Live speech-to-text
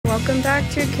welcome back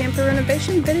to camper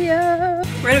renovation video.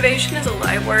 Renovation is a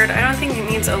light word. I don't think it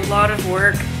needs a lot of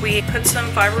work. We put some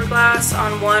fiberglass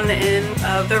on one end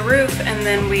of the roof, and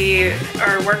then we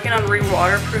are working on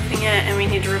re-waterproofing it, and we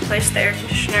need to replace the air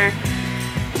conditioner.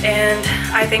 And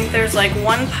I think there's like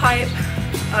one pipe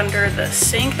under the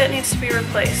sink that needs to be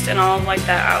replaced, and all of like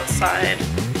that outside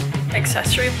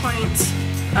accessory points,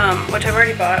 which I've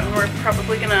already bought, and we're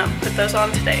probably gonna put those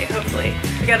on today, hopefully.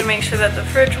 We gotta make sure that the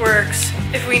fridge works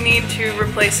if we need to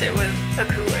replace it with a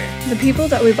cooler. The people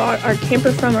that we bought our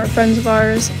camper from are friends of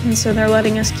ours, and so they're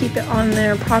letting us keep it on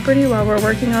their property while we're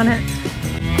working on it.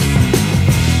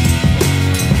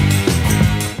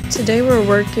 Today we're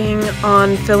working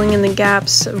on filling in the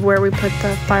gaps of where we put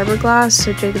the fiberglass,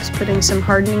 so Jacob's putting some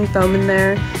hardening foam in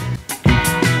there.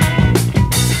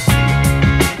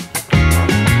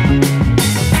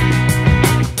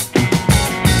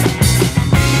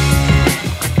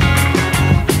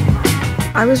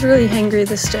 I was really hangry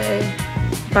this day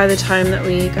by the time that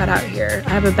we got out here. I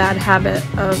have a bad habit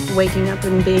of waking up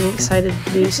and being excited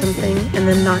to do something and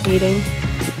then not eating,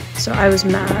 so I was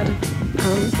mad.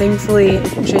 Thankfully,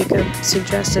 Jacob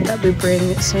suggested that we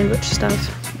bring sandwich stuff,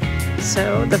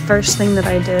 so the first thing that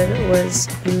I did was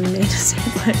made a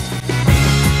sandwich.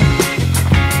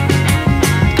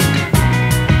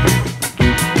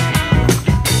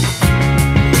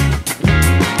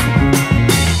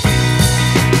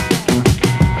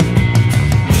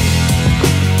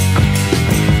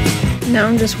 Now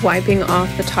I'm just wiping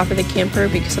off the top of the camper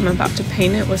because I'm about to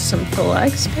paint it with some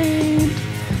flex paint.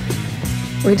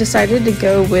 We decided to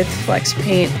go with flex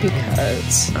paint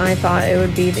because I thought it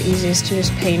would be the easiest to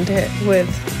just paint it with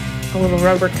a little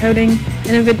rubber coating,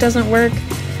 and if it doesn't work,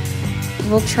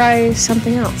 we'll try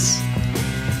something else.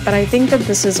 But I think that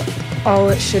this is all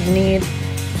it should need.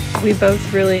 We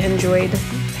both really enjoyed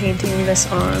painting this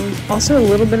on. Also, a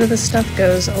little bit of the stuff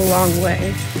goes a long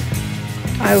way.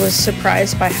 I was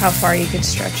surprised by how far you could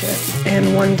stretch it,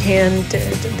 and one can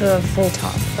did the full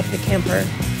top of the camper,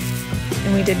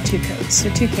 and we did 2 coats,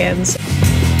 so 2 cans.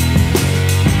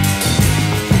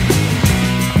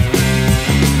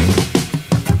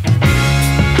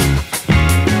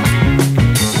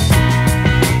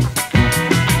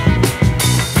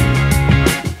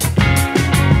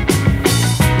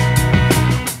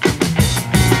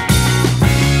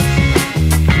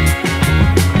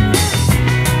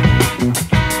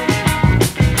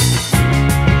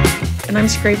 And I'm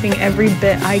scraping every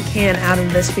bit I can out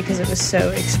of this because it was so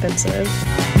expensive.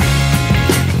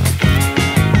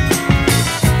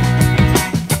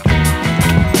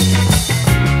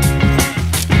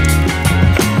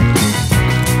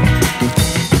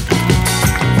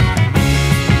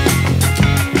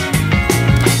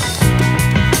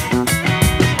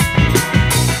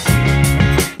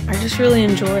 I just really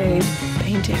enjoy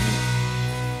painting.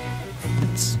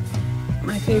 It's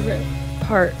my favorite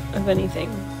part of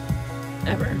anything.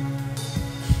 Ever.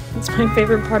 It's my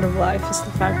favorite part of life, is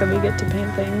the fact that we get to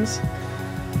paint things.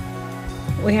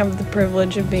 We have the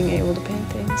privilege of being able to paint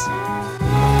things.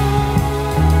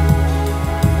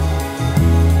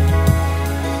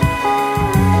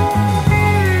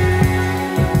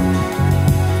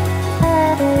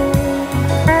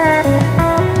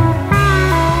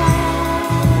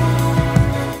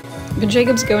 But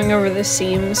Jacob's going over the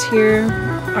seams here.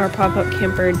 Our pop-up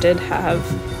camper did have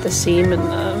the seam and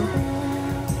the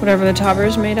whatever the topper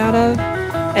is made out of,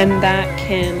 and that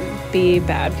can be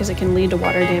bad because it can lead to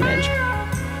water damage.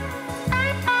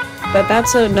 But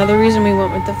that's another reason we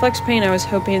went with the flex paint. I was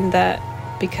hoping that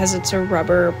because it's a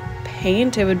rubber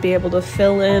paint, it would be able to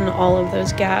fill in all of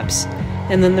those gaps,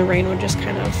 and then the rain would just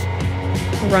kind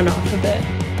of run off a bit.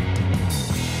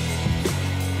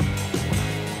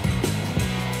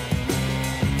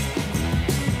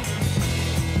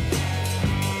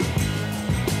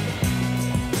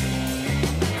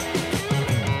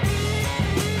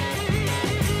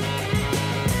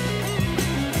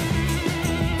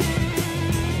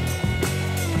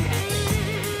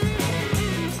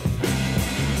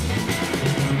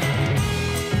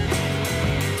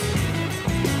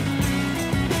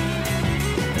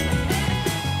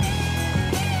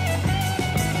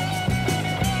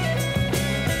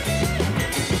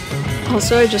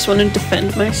 Also, I just want to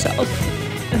defend myself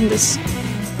in this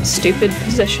stupid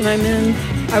position I'm in.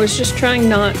 I was just trying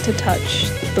not to touch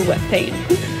the wet paint.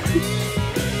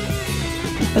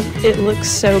 But it looks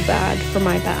so bad for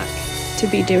my back to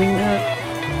be doing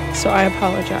that. So I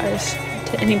apologize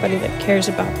to anybody that cares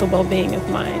about the well-being of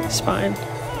my spine.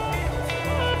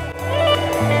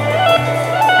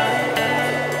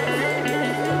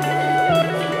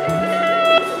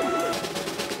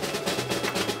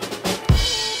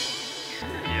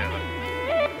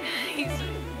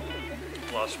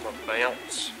 lots more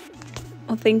bounce.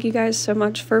 Well, thank you guys so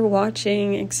much for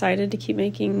watching. Excited to keep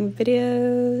making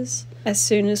videos as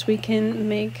soon as we can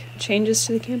make changes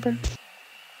to the camper.